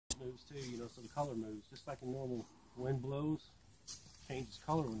moves too, you know, some color moves. Just like in normal wind blows, changes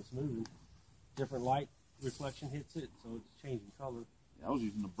color when it's moving. Different light reflection hits it, so it's changing color. Yeah, I was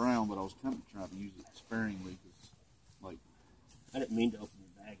using the brown, but I was kind of trying to use it sparingly because, like, I didn't mean to open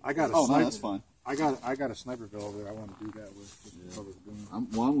your bag. I got a oh, sniper. no, that's fine. I got a sniper bill over there. I want to do that with the cover the boom.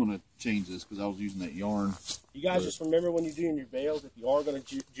 I'm going to change this because I was using that yarn. You guys just remember when you're doing your veils, if you are going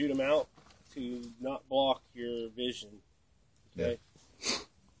to jute them out, to not block your vision. Okay.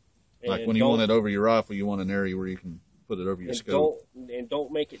 Yeah. Like when you want it over your rifle, you want an area where you can put it over your scope.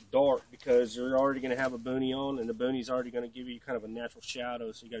 Don't make it dark because you're already going to have a boonie on, and the boonie's already going to give you kind of a natural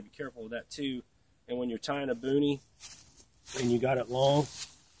shadow, so you got to be careful with that too. And when you're tying a boonie and you got it long,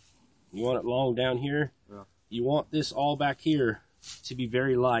 you want it long down here, you want this all back here to be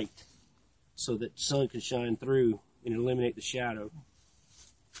very light so that the sun can shine through and eliminate the shadow.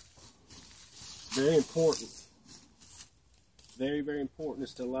 Very important. Very, very important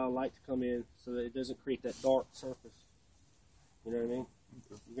is to allow light to come in so that it doesn't create that dark surface. You know what I mean?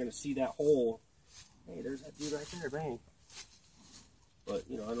 Okay. You're going to see that hole. Hey, there's that dude right there, bang. But,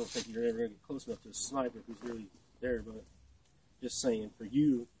 you know, I don't think you're ever going to get close enough to a sniper if he's really there. But just saying, for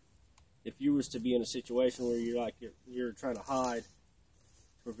you, if you was to be in a situation where you're like you're trying to hide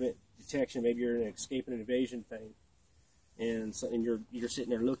to prevent detection, maybe you're in an escape and invasion thing, and you're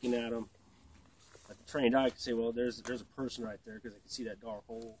sitting there looking at them. Like a trained eye can say, well, there's a person right there because I can see that dark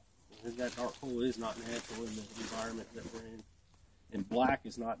hole. And that dark hole is not natural in the environment that we're in. And black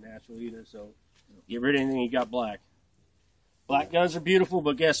is not natural either, so get rid of anything you got black. Black guns are beautiful,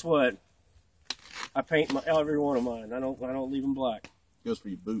 but guess what? I paint every one of mine. I don't leave them black. Goes for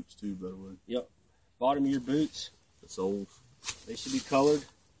your boots too, by the way. Yep. Bottom of your boots. The soles. They should be colored.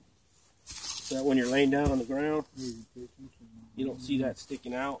 So that when you're laying down on the ground, you don't see that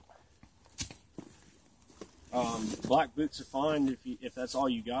sticking out. Black boots are fine if that's all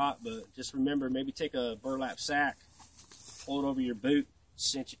you got, but just remember, maybe take a burlap sack, pull it over your boot,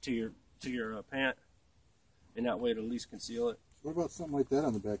 cinch it to your pant, and that way it'll at least conceal it. What about something like that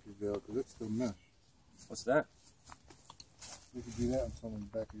on the back of your veil? Because it's still mesh. What's that? You could do that on something on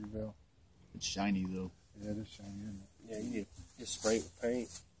the back of your veil. It's shiny though. Yeah, it is shiny, isn't it? Yeah, you need to just spray it with paint.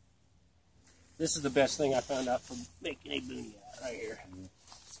 This is the best thing I found out for making a boonie out right here.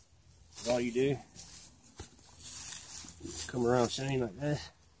 Yeah. All you do, come around shining like that.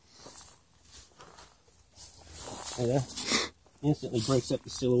 See that? Instantly breaks up the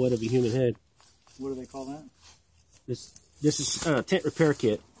silhouette of a human head. What do they call that? This is a tent repair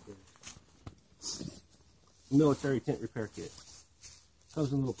kit. Military tent repair kit.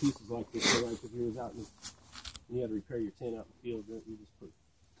 Comes in little pieces like this. So like if you was out and you had to repair your tent out in the field, you just put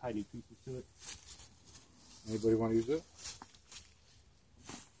tiny pieces to it. Anybody want to use it?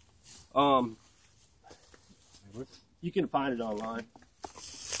 You can find it online.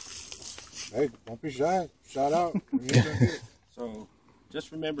 Hey, don't be shy. Shout out. So,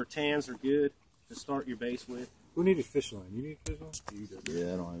 just remember, tans are good to start your base with. Who needed fish line? You need fish line? You did.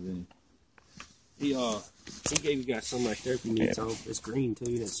 Yeah, I don't have any. He gave you guys some right there if you need some. It's green too,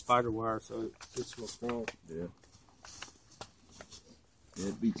 and it's spider wire, so it's real strong. Yeah. Yeah,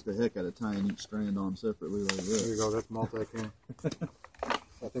 it beats the heck out of tying each strand on separately like that. There you go. That's multi-cam.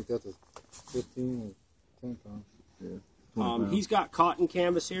 I think that's a 15 or 10 pounds. Yeah. He's got cotton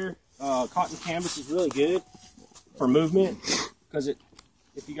canvas here. Cotton canvas is really good for movement because if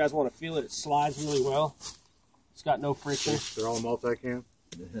you guys want to feel it, it slides really well. It's got no friction. They're all multi-cam,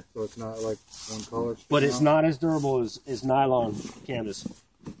 so it's not like one color. But it's not as durable as nylon canvas.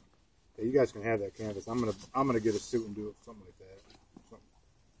 Yeah, you guys can have that canvas. I'm gonna get a suit and do it something like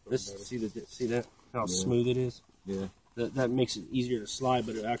that. See that how smooth it is? Yeah. That makes it easier to slide,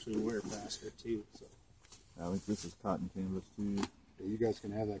 but it actually wear faster too. So. I think this is cotton canvas too. Yeah, you guys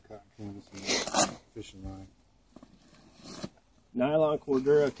can have that cotton canvas and that fishing line. Nylon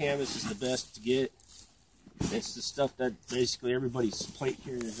Cordura canvas is the best to get. It's the stuff that basically everybody's plate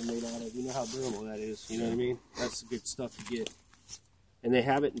carriers are made out of. You know how durable that is. You know what I mean? That's the good stuff to get. And they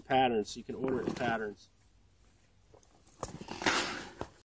have it in patterns, so you can order it in patterns.